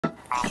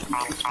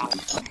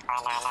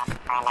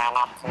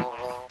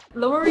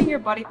Lowering your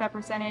body fat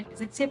percentage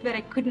is a tip that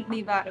I couldn't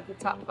leave out of the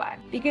top 5.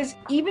 Because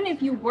even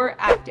if you were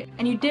active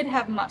and you did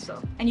have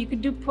muscle and you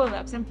could do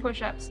pull-ups and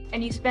push-ups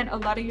and you spent a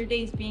lot of your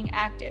days being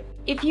active,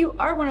 if you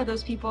are one of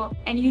those people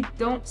and you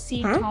don't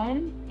see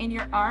tone in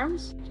your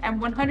arms, I'm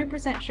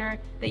 100% sure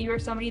that you are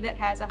somebody that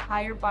has a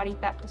higher body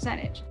fat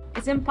percentage.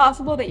 It's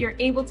impossible that you're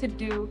able to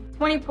do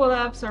 20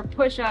 pull-ups or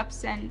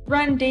push-ups and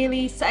run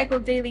daily, cycle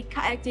daily,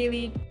 kayak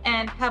daily,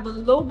 and have a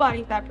low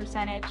body fat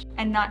percentage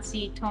and not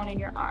see tone in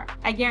your arm.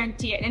 I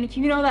guarantee it. And if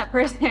you know that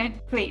person,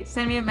 please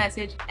send me a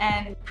message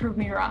and prove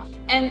me wrong.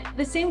 And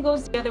the same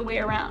goes the other way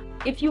around.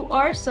 If you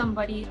are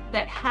somebody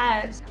that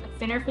has a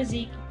thinner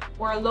physique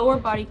or a lower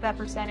body fat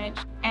percentage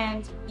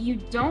and you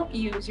don't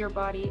use your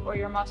body or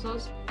your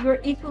muscles, you're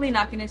equally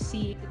not going to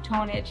see the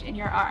tonage in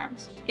your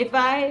arms. If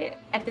I,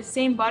 at the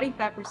same body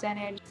fat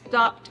percentage,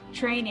 stopped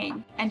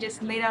training and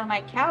just laid on my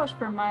couch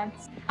for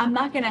months, I'm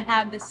not going to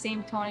have the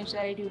same tonage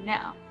that I do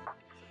now.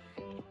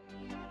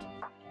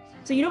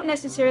 So you don't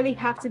necessarily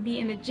have to be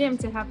in the gym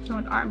to have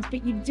toned arms,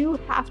 but you do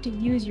have to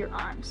use your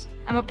arms.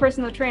 I'm a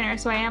personal trainer,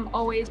 so I am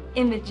always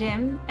in the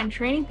gym and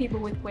training people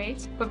with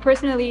weights, but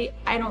personally,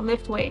 I don't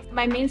lift weights.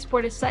 My main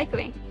sport is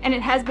cycling, and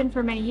it has been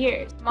for many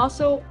years. I'm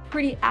also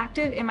pretty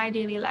active in my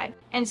daily life,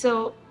 and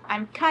so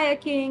I'm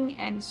kayaking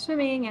and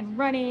swimming and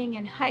running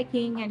and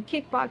hiking and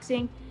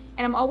kickboxing,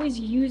 and I'm always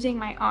using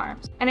my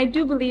arms. And I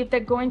do believe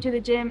that going to the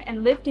gym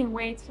and lifting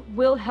weights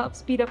will help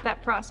speed up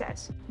that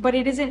process, but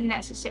it isn't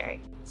necessary.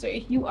 So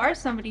if you are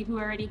somebody who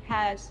already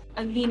has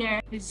a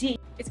leaner physique,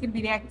 it's going to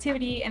be the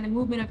activity and the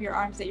movement of your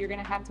arms that you're going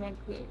to have to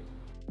include.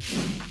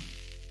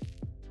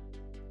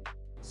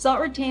 Salt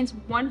retains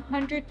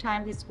 100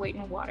 times its weight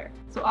in water.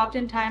 So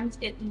oftentimes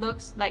it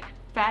looks like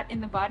fat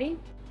in the body,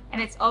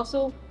 and it's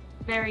also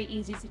very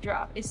easy to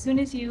drop. As soon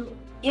as you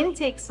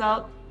intake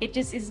salt, it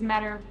just is a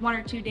matter of 1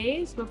 or 2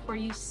 days before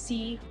you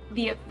see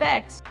the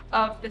effects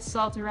of the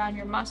salt around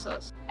your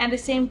muscles. And the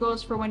same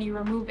goes for when you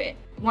remove it.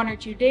 1 or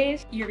 2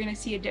 days, you're going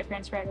to see a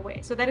difference right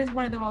away. So that is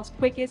one of the most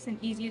quickest and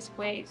easiest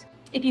ways.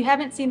 If you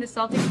haven't seen the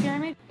salt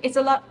experiment, it's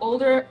a lot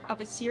older of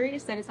a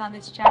series that is on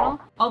this channel.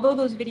 Although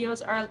those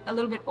videos are a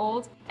little bit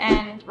old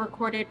and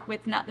recorded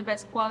with not the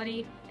best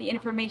quality, the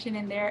information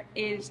in there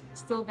is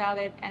still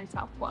valid and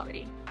top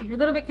quality. If you're a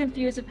little bit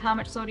confused of how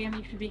much sodium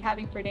you should be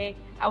having per day,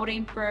 I would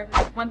aim for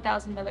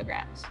 1,000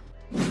 milligrams.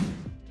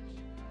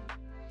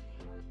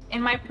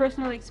 In my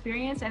personal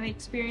experience and the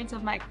experience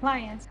of my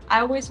clients,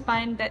 I always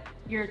find that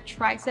your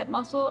tricep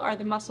muscle are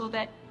the muscle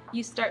that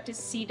you start to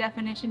see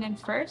definition in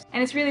first,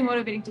 and it's really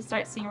motivating to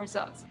start seeing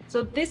results.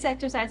 So this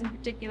exercise in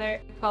particular,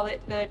 we call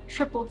it the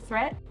triple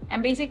threat,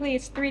 and basically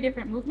it's 3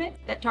 different movements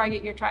that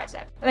target your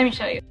tricep. Let me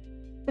show you.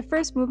 The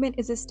first movement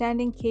is a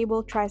standing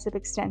cable tricep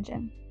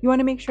extension. You want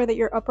to make sure that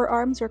your upper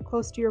arms are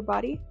close to your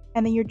body,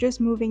 and then you're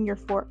just moving your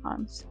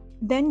forearms.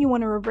 Then you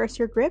want to reverse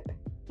your grip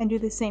and do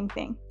the same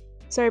thing.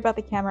 Sorry about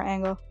the camera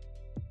angle.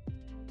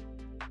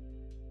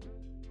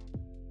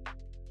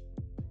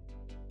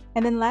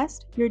 And then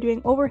last, you're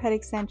doing overhead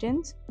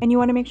extensions, and you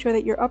want to make sure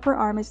that your upper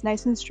arm is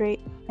nice and straight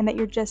and that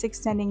you're just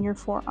extending your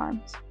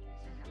forearms.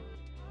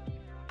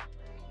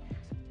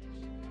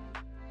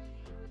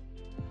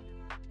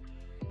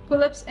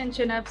 Pull-ups and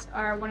chin-ups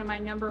are one of my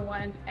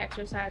 #1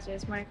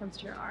 exercises when it comes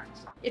to your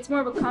arms. It's more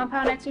of a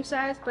compound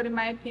exercise, but in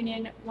my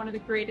opinion, one of the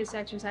greatest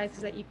exercises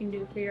that you can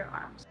do for your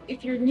arms.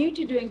 If you're new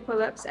to doing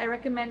pull-ups, I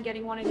recommend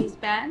getting one of these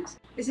bands.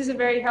 This is a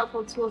very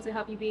helpful tool to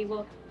help you be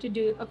able to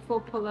do a full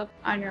pull-up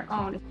on your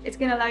own. It's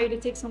going to allow you to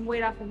take some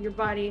weight off of your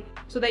body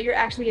so that you're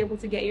actually able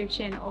to get your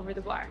chin over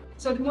the bar.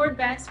 So the more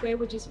advanced way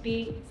would just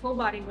be full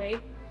body weight.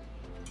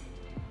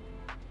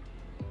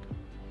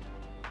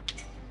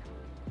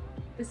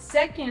 The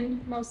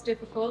second most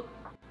difficult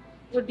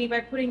would be by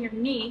putting your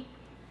knee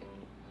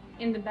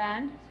in the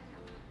band.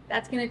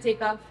 That's going to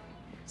take off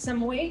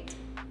some weight.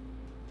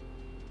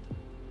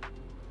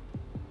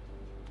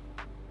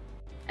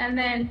 And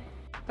then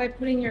by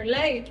putting your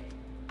leg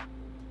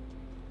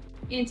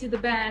into the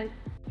band,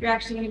 you're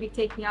actually going to be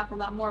taking off a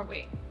lot more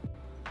weight.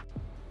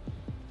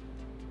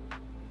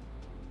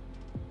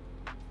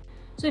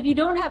 So if you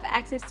don't have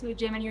access to a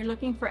gym and you're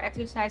looking for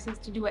exercises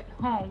to do at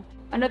home,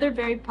 another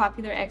very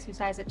popular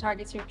exercise that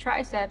targets your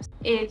triceps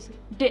is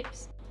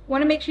dips. You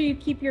want to make sure you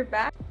keep your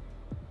back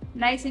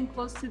nice and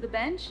close to the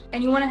bench,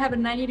 and you want to have a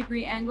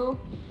 90-degree angle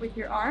with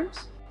your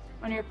arms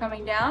when you're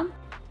coming down.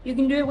 You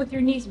can do it with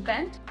your knees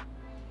bent,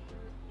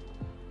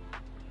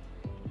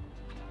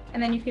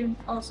 and then you can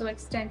also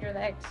extend your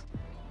legs.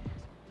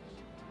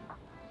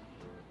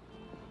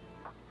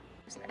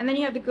 And then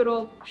you have the good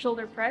old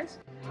shoulder press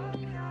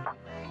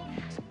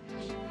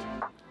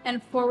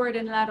and forward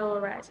and lateral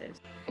rises.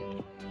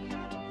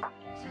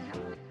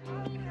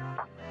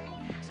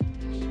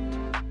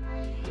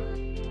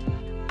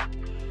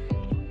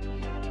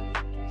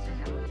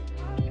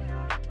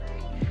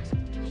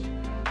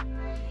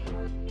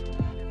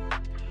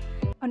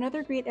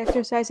 Another great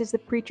exercise is the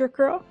preacher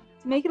curl.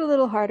 To make it a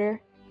little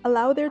harder,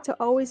 allow there to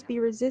always be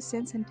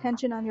resistance and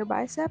tension on your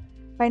bicep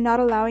by not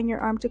allowing your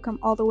arm to come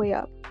all the way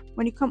up.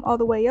 When you come all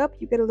the way up,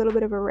 you get a little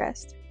bit of a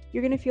rest.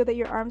 You're going to feel that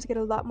your arms get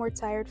a lot more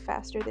tired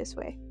faster this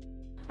way.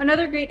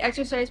 Another great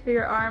exercise for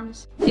your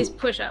arms is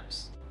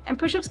push-ups. And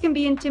push-ups can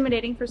be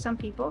intimidating for some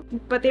people,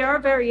 but there are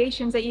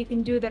variations that you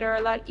can do that are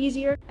a lot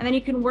easier, and then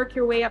you can work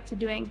your way up to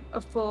doing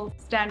a full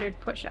standard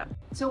push-up.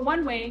 So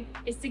one way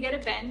is to get a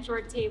bench or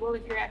a table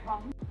if you're at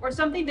home, or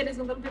something that is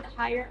a little bit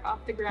higher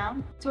off the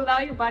ground to allow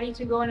your body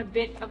to go in a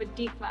bit of a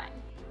decline.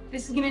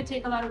 This is going to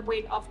take a lot of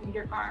weight off of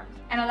your arms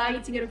and allow you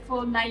to get a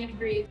full 90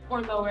 degrees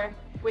or lower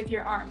with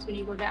your arms when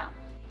you go down.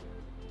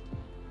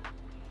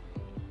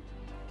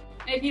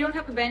 And if you don't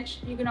have a bench,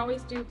 you can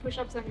always do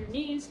push-ups on your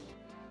knees.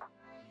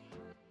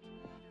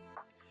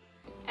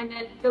 And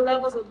then the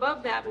levels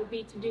above that would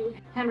be to do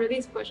hand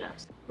release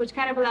push-ups, which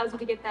kind of allows you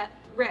to get that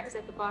rest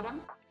at the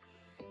bottom,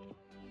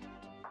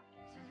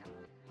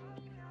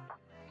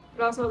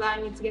 but also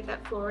allowing you to get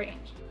that full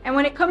range. And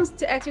when it comes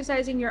to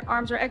exercising your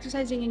arms or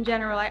exercising in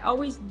general, I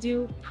always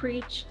do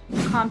preach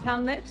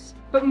compound lifts,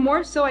 but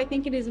more so I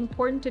think it is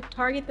important to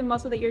target the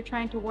muscle that you're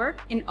trying to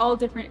work in all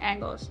different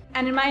angles.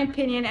 And in my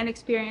opinion and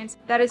experience,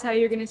 that is how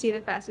you're going to see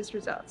the fastest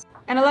results.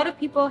 And a lot of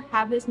people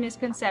have this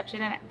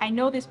misconception, and I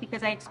know this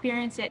because I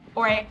experience it,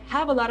 or I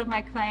have a lot of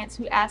my clients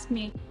who ask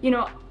me,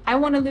 I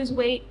want to lose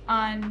weight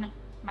on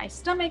my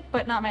stomach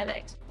but not my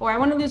legs, or I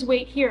want to lose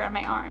weight here on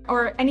my arm,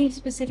 or any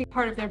specific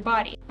part of their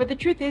body. But the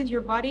truth is,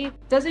 your body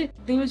doesn't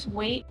lose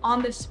weight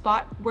on the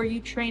spot where you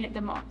train it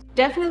the most.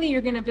 Definitely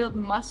you're going to build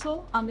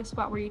muscle on the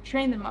spot where you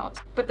train the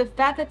most, but the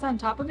fat that's on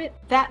top of it,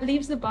 that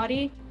leaves the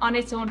body on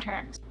its own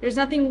terms. There's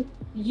nothing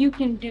you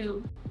can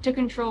do to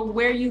control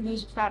where you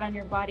lose fat on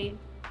your body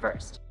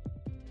first.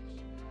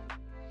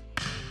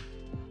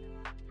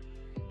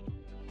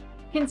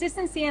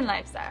 Consistency and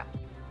lifestyle.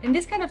 And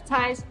this kind of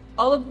ties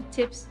all of the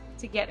tips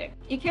together.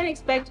 You can't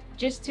expect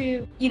just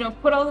to,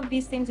 put all of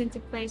these things into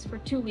place for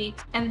 2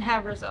 weeks and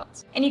have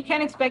results. And you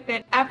can't expect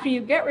that after you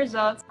get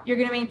results, you're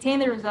going to maintain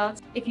the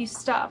results if you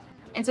stop.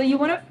 And so you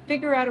want to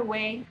figure out a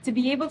way to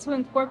be able to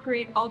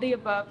incorporate all the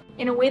above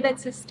in a way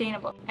that's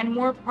sustainable and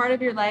more part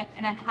of your life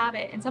and a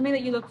habit and something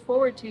that you look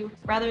forward to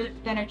rather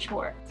than a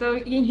chore. So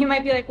you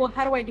might be like, well,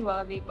 how do I do all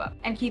of the above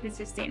and keep it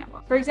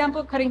sustainable? For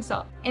example, cutting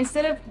salt.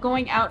 Instead of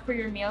going out for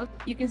your meals,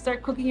 you can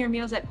start cooking your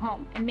meals at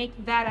home and make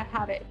that a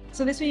habit.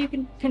 So this way you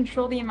can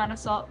control the amount of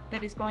salt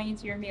that is going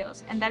into your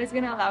meals, and that is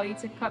going to allow you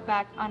to cut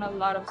back on a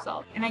lot of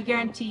salt, and I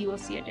guarantee you will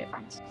see a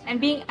difference.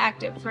 And being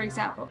active, for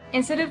example,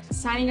 instead of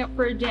signing up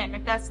for a gym,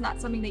 if that's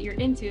not something that you're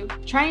into,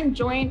 try and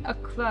join a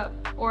club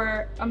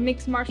or a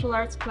mixed martial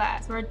arts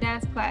class or a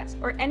dance class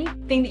or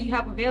anything that you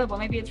have available.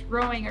 Maybe it's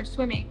rowing or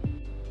swimming.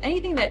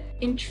 Anything that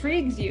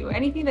intrigues you,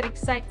 anything that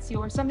excites you,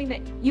 or something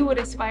that you would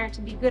aspire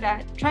to be good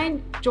at, try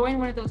and join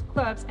one of those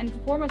clubs and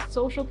form a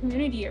social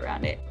community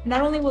around it.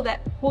 Not only will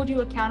that hold you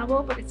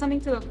accountable, but it's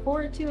something to look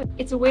forward to.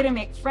 It's a way to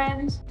make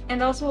friends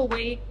and also a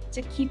way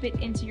to keep it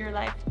into your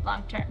life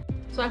long term.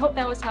 So I hope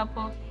that was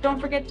helpful. Don't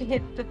forget to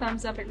hit the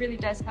thumbs up, it really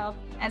does help.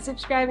 And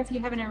subscribe if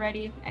you haven't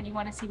already and you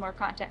want to see more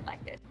content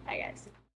like this. Bye guys.